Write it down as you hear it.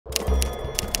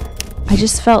I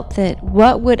just felt that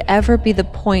what would ever be the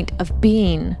point of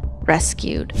being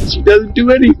rescued? She doesn't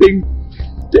do anything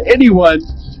to anyone,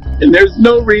 and there's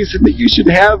no reason that you should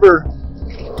have her.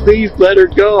 Please let her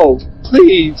go,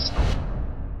 please.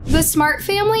 The Smart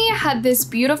family had this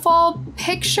beautiful,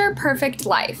 picture-perfect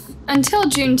life until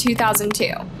June 2002,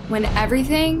 when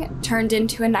everything turned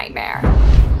into a nightmare.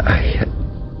 I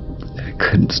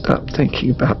couldn't stop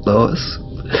thinking about Lois,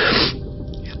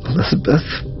 Elizabeth,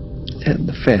 and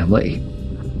the family,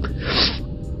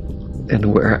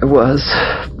 and where I was,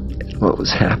 and what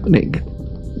was happening.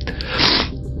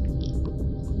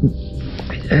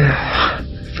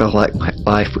 I felt like my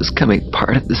life was coming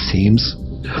apart at the seams.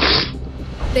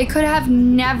 They could have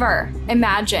never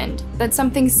imagined that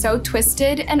something so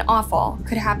twisted and awful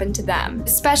could happen to them,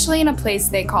 especially in a place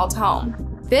they called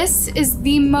home. This is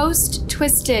the most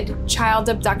twisted child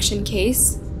abduction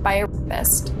case by a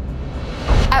rapist.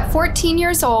 At 14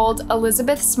 years old,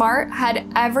 Elizabeth Smart had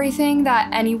everything that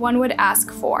anyone would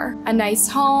ask for: a nice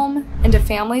home and a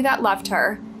family that loved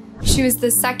her. She was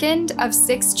the second of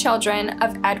 6 children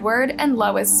of Edward and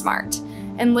Lois Smart,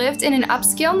 and lived in an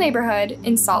upscale neighborhood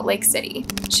in Salt Lake City.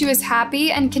 She was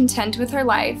happy and content with her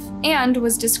life, and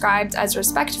was described as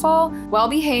respectful,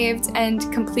 well-behaved, and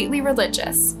completely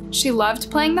religious. She loved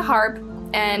playing the harp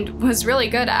and was really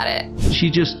good at it.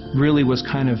 She just really was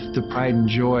kind of the pride and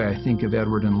joy, I think, of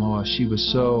Edward and Lois. She was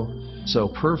so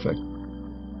perfect.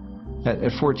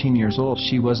 At 14 years old,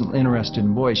 she wasn't interested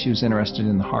in boys, she was interested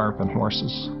in the harp and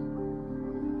horses.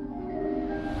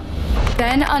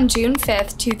 Then on June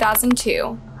 5th,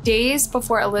 2002, days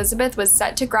before Elizabeth was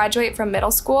set to graduate from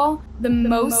middle school, the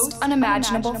most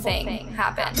unimaginable thing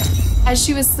happened. As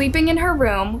she was sleeping in her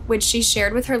room, which she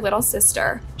shared with her little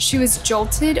sister, she was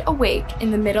jolted awake in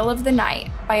the middle of the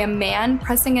night by a man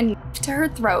pressing a knife to her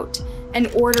throat and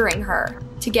ordering her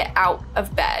to get out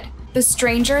of bed. The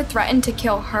stranger threatened to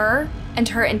kill her and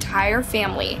her entire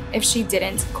family if she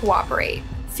didn't cooperate.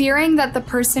 Fearing that the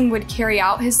person would carry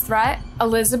out his threat,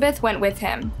 Elizabeth went with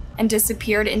him and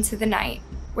disappeared into the night,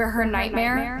 where her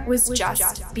nightmare was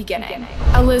just beginning.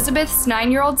 Elizabeth's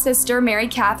 9-year-old sister, Mary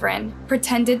Catherine,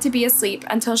 pretended to be asleep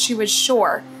until she was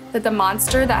sure that the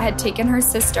monster that had taken her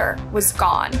sister was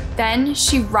gone. Then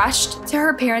she rushed to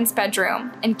her parents'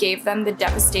 bedroom and gave them the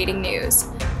devastating news.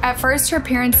 At first, her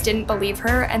parents didn't believe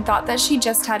her and thought that she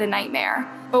just had a nightmare.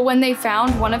 But when they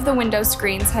found one of the window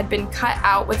screens had been cut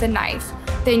out with a knife,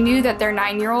 they knew that their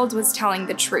 9-year-old was telling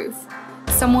the truth.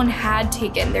 Someone had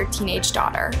taken their teenage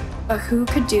daughter, but who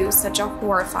could do such a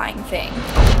horrifying thing?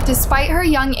 Despite her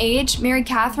young age, Mary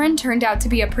Catherine turned out to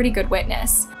be a pretty good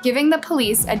witness, giving the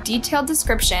police a detailed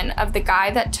description of the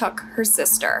guy that took her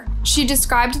sister. She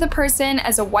described the person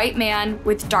as a white man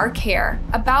with dark hair,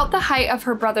 about the height of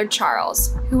her brother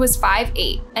Charles, who was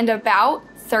 5'8", and about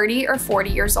 30 or 40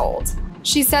 years old.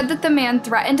 She said that the man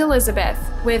threatened Elizabeth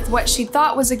with what she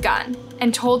thought was a gun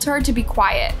and told her to be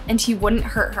quiet and he wouldn't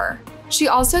hurt her. She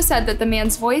also said that the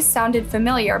man's voice sounded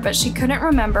familiar, but she couldn't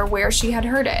remember where she had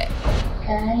heard it.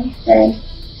 I said,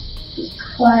 be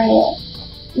quiet.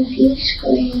 If you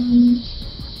scream,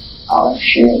 I'll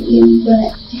shoot you,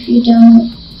 but if you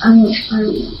don't, I won't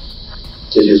harm you.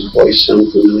 Did his voice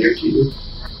sound familiar to you?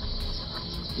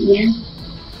 Yeah.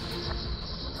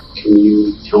 Can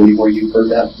you tell me where you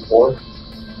heard that before?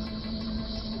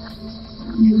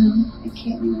 No, I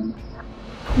can't remember.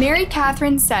 Mary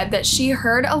Catherine said that she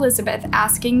heard Elizabeth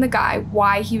asking the guy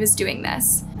why he was doing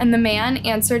this, and the man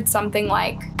answered something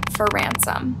like, for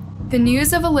ransom. The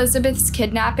news of Elizabeth's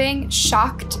kidnapping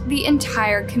shocked the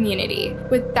entire community,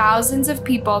 with thousands of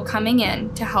people coming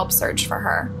in to help search for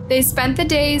her. They spent the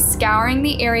days scouring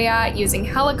the area using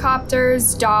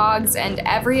helicopters, dogs, and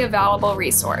every available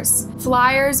resource.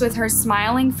 Flyers with her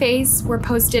smiling face were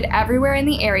posted everywhere in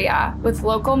the area, with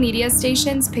local media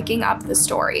stations picking up the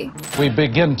story. We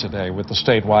begin today with the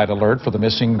statewide alert for the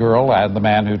missing girl and the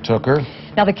man who took her.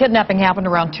 Now, the kidnapping happened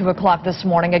around 2 o'clock this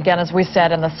morning, again, as we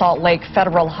said, in the Salt Lake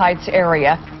Federal Heights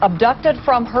area. Abducted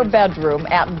from her bedroom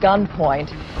at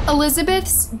gunpoint.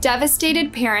 Elizabeth's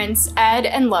devastated parents, Ed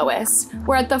and Lois,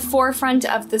 were at the forefront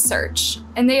of the search,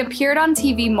 and they appeared on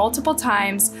TV multiple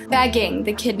times, begging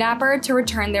the kidnapper to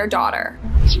return their daughter.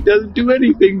 She doesn't do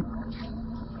anything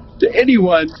to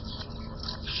anyone,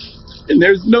 and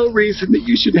there's no reason that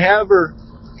you should have her.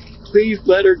 Please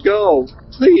let her go,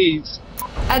 please.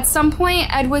 At some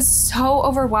point, Ed was so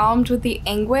overwhelmed with the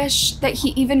anguish that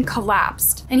he even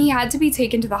collapsed, and he had to be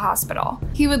taken to the hospital.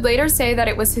 He would later say that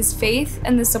it was his faith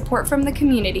and the support from the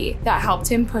community that helped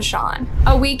him push on.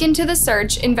 A week into the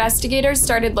search, investigators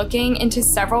started looking into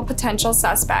several potential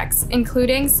suspects,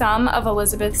 including some of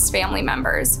Elizabeth's family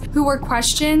members, who were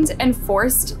questioned and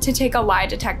forced to take a lie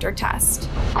detector test.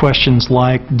 Questions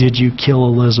like, did you kill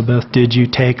Elizabeth? Did you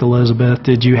take Elizabeth?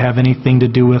 Did you have anything to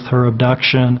do with her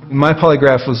abduction? My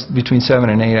polygraph was between 7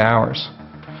 and 8 hours.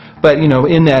 But, you know,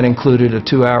 in that included a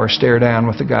 2-hour stare down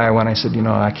with the guy when I said, you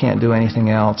know, I can't do anything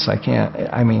else.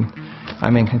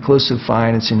 I'm inconclusive,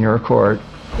 fine, it's in your court.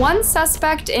 One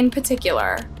suspect in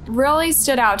particular really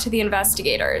stood out to the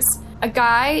investigators, a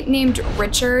guy named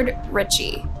Richard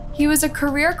Ritchie. He was a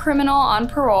career criminal on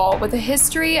parole with a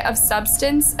history of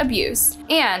substance abuse,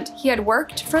 and he had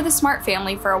worked for the Smart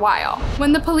family for a while.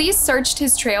 When the police searched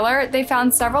his trailer, they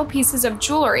found several pieces of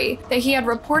jewelry that he had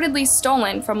reportedly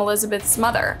stolen from Elizabeth's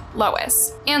mother,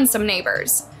 Lois, and some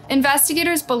neighbors.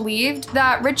 Investigators believed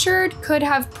that Richard could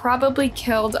have probably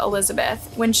killed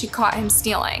Elizabeth when she caught him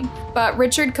stealing, but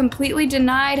Richard completely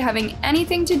denied having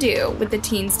anything to do with the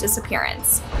teen's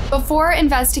disappearance. Before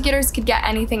investigators could get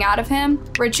anything out of him,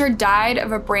 Richard died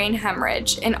of a brain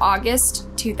hemorrhage in August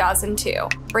 2002,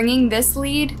 bringing this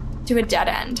lead to a dead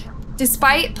end.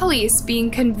 Despite police being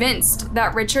convinced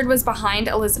that Richard was behind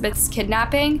Elizabeth's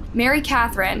kidnapping, Mary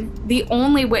Catherine, the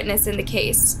only witness in the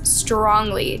case,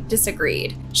 strongly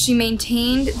disagreed. She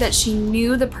maintained that she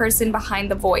knew the person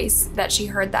behind the voice that she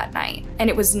heard that night, and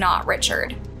it was not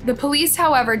Richard. The police,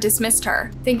 however, dismissed her,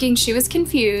 thinking she was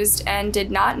confused and did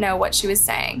not know what she was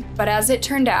saying. But as it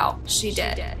turned out, she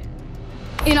did.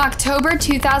 In October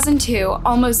 2002,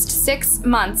 almost 6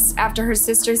 months after her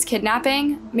sister's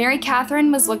kidnapping, Mary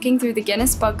Catherine was looking through the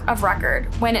Guinness Book of Record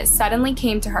when it suddenly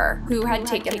came to her who had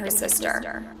taken her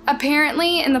sister.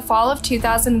 Apparently, in the fall of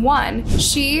 2001,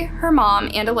 she, her mom,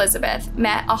 and Elizabeth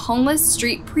met a homeless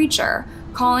street preacher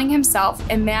calling himself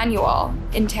Emmanuel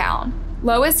in town.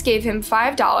 Lois gave him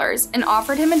 $5 and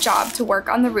offered him a job to work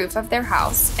on the roof of their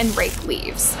house and rake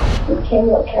leaves. We came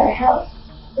up to our house.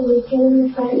 We came in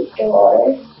the front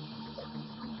door,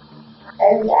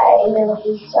 and I know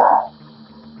he saw me.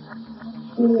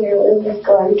 We were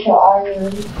going to our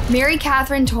room. Mary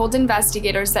Catherine told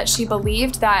investigators that she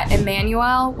believed that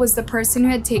Emmanuel was the person who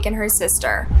had taken her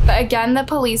sister, but again, the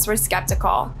police were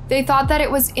skeptical. They thought that it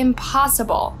was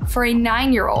impossible for a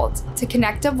 9-year-old to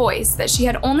connect a voice that she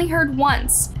had only heard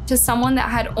once to someone that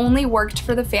had only worked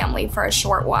for the family for a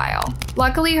short while.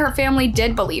 Luckily, her family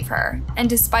did believe her, and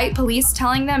despite police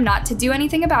telling them not to do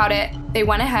anything about it, they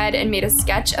went ahead and made a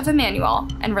sketch of Emmanuel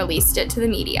and released it to the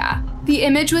media. The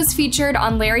image was featured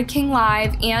on Larry King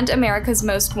Live and America's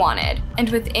Most Wanted, and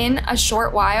within a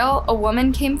short while, a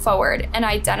woman came forward and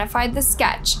identified the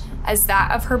sketch as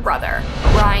that of her brother,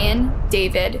 Brian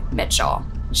David Mitchell.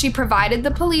 She provided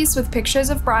the police with pictures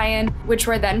of Brian, which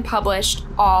were then published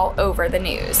all over the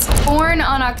news. Born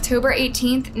on October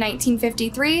 18,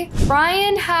 1953,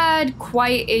 Brian had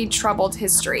quite a troubled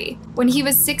history. When he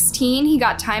was 16, he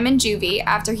got time in juvie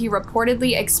after he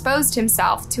reportedly exposed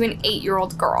himself to an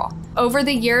 8-year-old girl. Over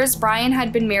the years, Brian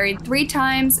had been married 3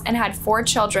 times and had 4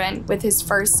 children with his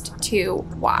first 2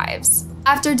 wives.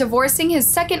 After divorcing his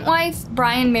second wife,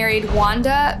 Brian married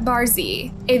Wanda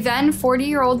Barzee, a then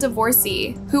 40-year-old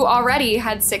divorcee who already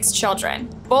had 6 children.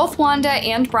 Both Wanda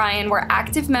and Brian were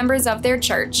active members of their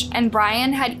church, and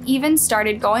Brian had even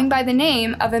started going by the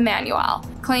name of Emmanuel,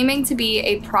 claiming to be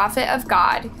a prophet of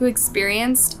God who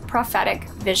experienced prophetic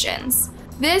visions.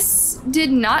 This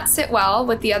did not sit well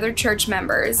with the other church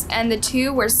members, and the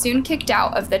two were soon kicked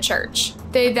out of the church.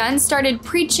 They then started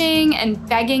preaching and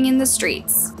begging in the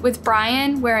streets, with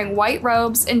Brian wearing white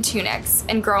robes and tunics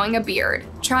and growing a beard,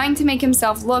 trying to make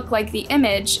himself look like the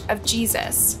image of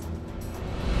Jesus.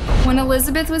 When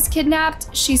Elizabeth was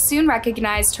kidnapped, she soon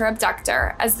recognized her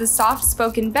abductor as the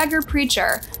soft-spoken beggar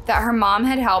preacher that her mom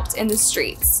had helped in the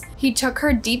streets. He took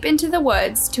her deep into the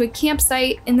woods to a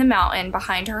campsite in the mountain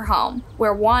behind her home,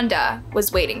 where Wanda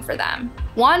was waiting for them.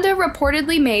 Wanda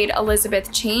reportedly made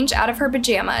Elizabeth change out of her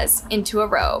pajamas into a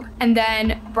robe, and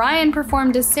then Brian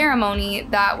performed a ceremony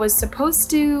that was supposed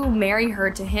to marry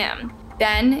her to him.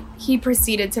 Then he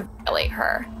proceeded to violate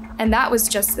her, and that was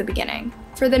just the beginning.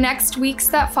 For the next weeks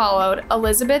that followed,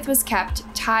 Elizabeth was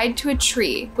kept tied to a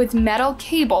tree with metal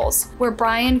cables where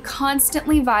Brian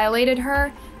constantly violated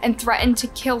her and threatened to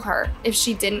kill her if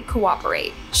she didn't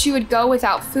cooperate. She would go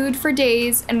without food for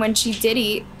days, and when she did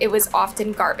eat, it was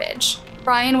often garbage.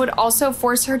 Brian would also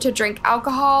force her to drink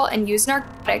alcohol and use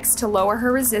narcotics to lower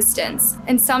her resistance,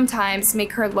 and sometimes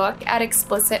make her look at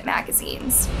explicit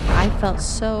magazines. I felt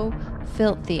so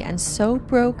filthy and so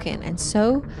broken and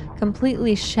so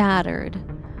completely shattered,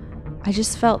 I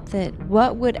just felt that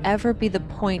what would ever be the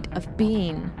point of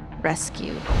being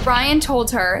rescued? Brian told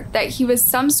her that he was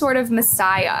some sort of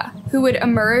messiah who would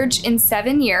emerge in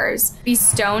 7 years, be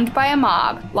stoned by a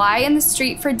mob, lie in the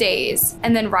street for days,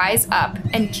 and then rise up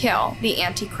and kill the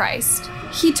Antichrist.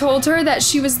 He told her that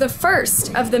she was the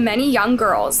first of the many young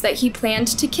girls that he planned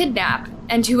to kidnap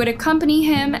and who would accompany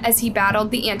him as he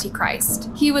battled the Antichrist.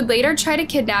 He would later try to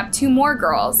kidnap 2 more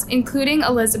girls, including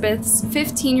Elizabeth's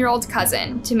 15-year-old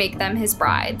cousin, to make them his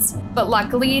brides, but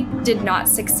luckily did not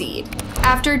succeed.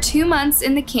 After 2 months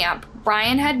in the camp,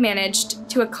 Brian had managed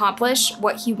to accomplish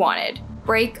what he wanted: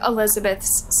 break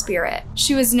Elizabeth's spirit.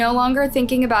 She was no longer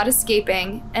thinking about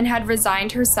escaping and had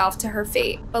resigned herself to her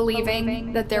fate,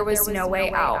 believing that there was no way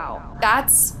out.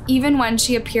 That's even when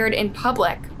she appeared in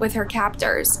public with her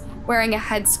captors, wearing a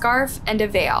headscarf and a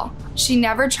veil. She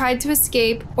never tried to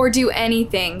escape or do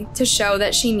anything to show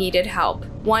that she needed help.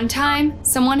 One time,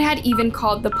 someone had even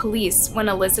called the police when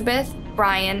Elizabeth,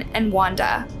 Brian, and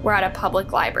Wanda were at a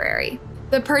public library.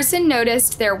 The person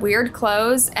noticed their weird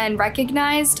clothes and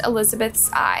recognized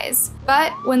Elizabeth's eyes.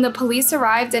 But when the police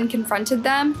arrived and confronted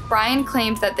them, Brian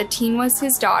claimed that the teen was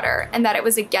his daughter and that it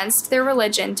was against their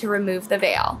religion to remove the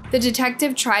veil. The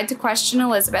detective tried to question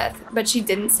Elizabeth, but she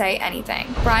didn't say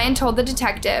anything. Brian told the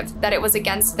detective that it was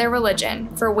against their religion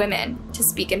for women to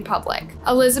speak in public.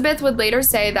 Elizabeth would later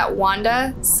say that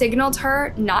Wanda signaled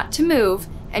her not to move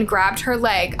and grabbed her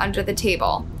leg under the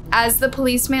table. As the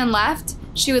policeman left,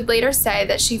 she would later say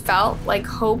that she felt like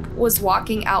hope was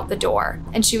walking out the door,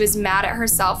 and she was mad at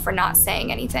herself for not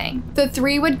saying anything. The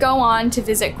 3 would go on to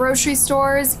visit grocery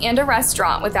stores and a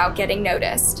restaurant without getting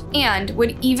noticed, and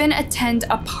would even attend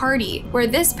a party where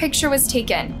this picture was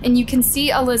taken, and you can see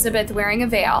Elizabeth wearing a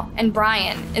veil, and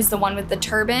Brian is the one with the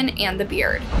turban and the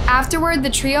beard. Afterward, the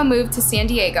trio moved to San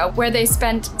Diego, where they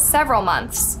spent several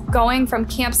months going from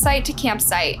campsite to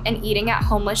campsite and eating at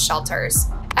homeless shelters.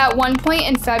 At one point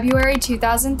in February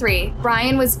 2003,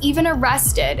 Brian was even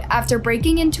arrested after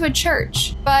breaking into a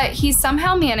church, but he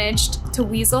somehow managed to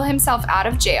weasel himself out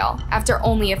of jail after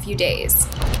only a few days.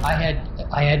 I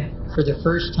had for the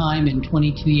first time in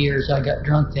 22 years, I got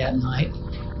drunk that night,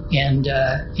 and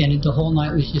the whole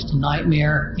night was just a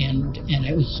nightmare.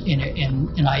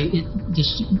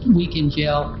 This week in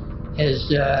jail has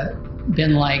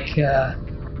been like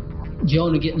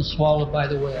Jonah getting swallowed by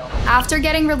the whale. After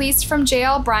getting released from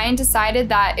jail, Brian decided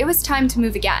that it was time to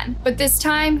move again. But this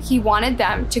time, he wanted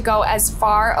them to go as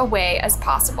far away as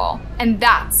possible. And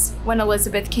that's when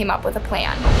Elizabeth came up with a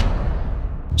plan.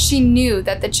 She knew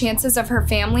that the chances of her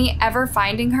family ever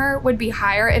finding her would be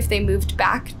higher if they moved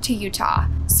back to Utah.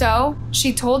 So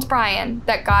she told Brian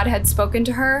that God had spoken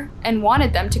to her and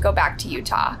wanted them to go back to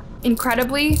Utah.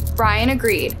 Incredibly, Brian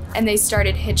agreed, and they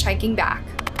started hitchhiking back.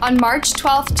 On March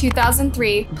 12,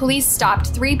 2003, police stopped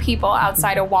 3 people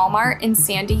outside a Walmart in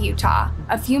Sandy, Utah,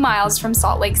 a few miles from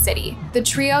Salt Lake City. The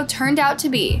trio turned out to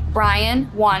be Brian,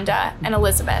 Wanda, and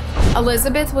Elizabeth.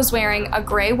 Elizabeth was wearing a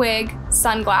gray wig,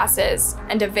 sunglasses,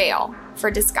 and a veil for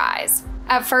disguise.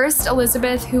 At first,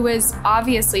 Elizabeth, who was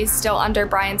obviously still under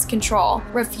Brian's control,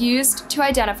 refused to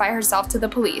identify herself to the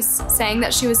police, saying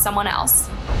that she was someone else.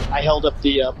 I held up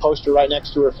the poster right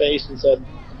next to her face and said,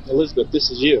 "Elizabeth,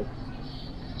 this is you."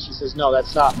 She says, "No,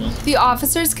 that's not me." The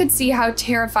officers could see how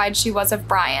terrified she was of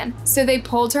Brian, so they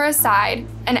pulled her aside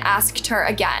and asked her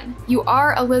again, "You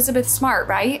are Elizabeth Smart,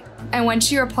 right?" And when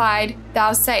she replied,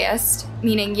 "Thou sayest,"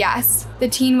 meaning yes, the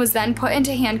teen was then put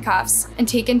into handcuffs and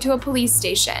taken to a police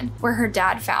station where her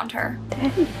dad found her.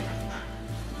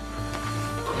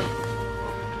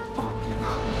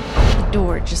 The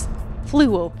door just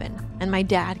flew open, and my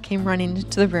dad came running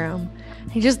into the room.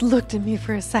 He just looked at me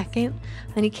for a second,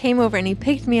 then he came over and he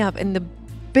picked me up in the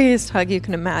biggest hug you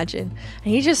can imagine,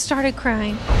 and he just started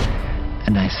crying.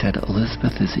 And I said,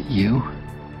 "Elizabeth, is it you?"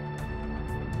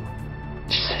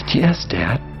 She said, "Yes,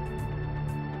 Dad."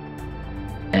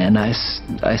 And I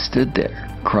stood there,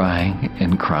 crying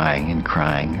and crying and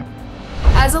crying.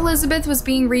 As Elizabeth was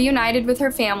being reunited with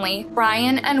her family,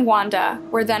 Brian and Wanda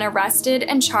were then arrested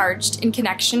and charged in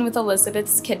connection with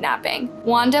Elizabeth's kidnapping.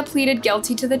 Wanda pleaded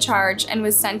guilty to the charge and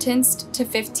was sentenced to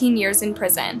 15 years in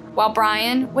prison, while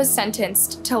Brian was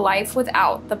sentenced to life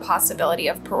without the possibility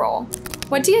of parole.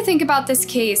 What do you think about this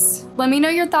case? Let me know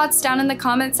your thoughts down in the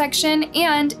comment section,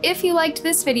 and if you liked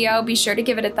this video, be sure to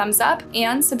give it a thumbs up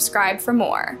and subscribe for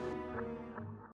more.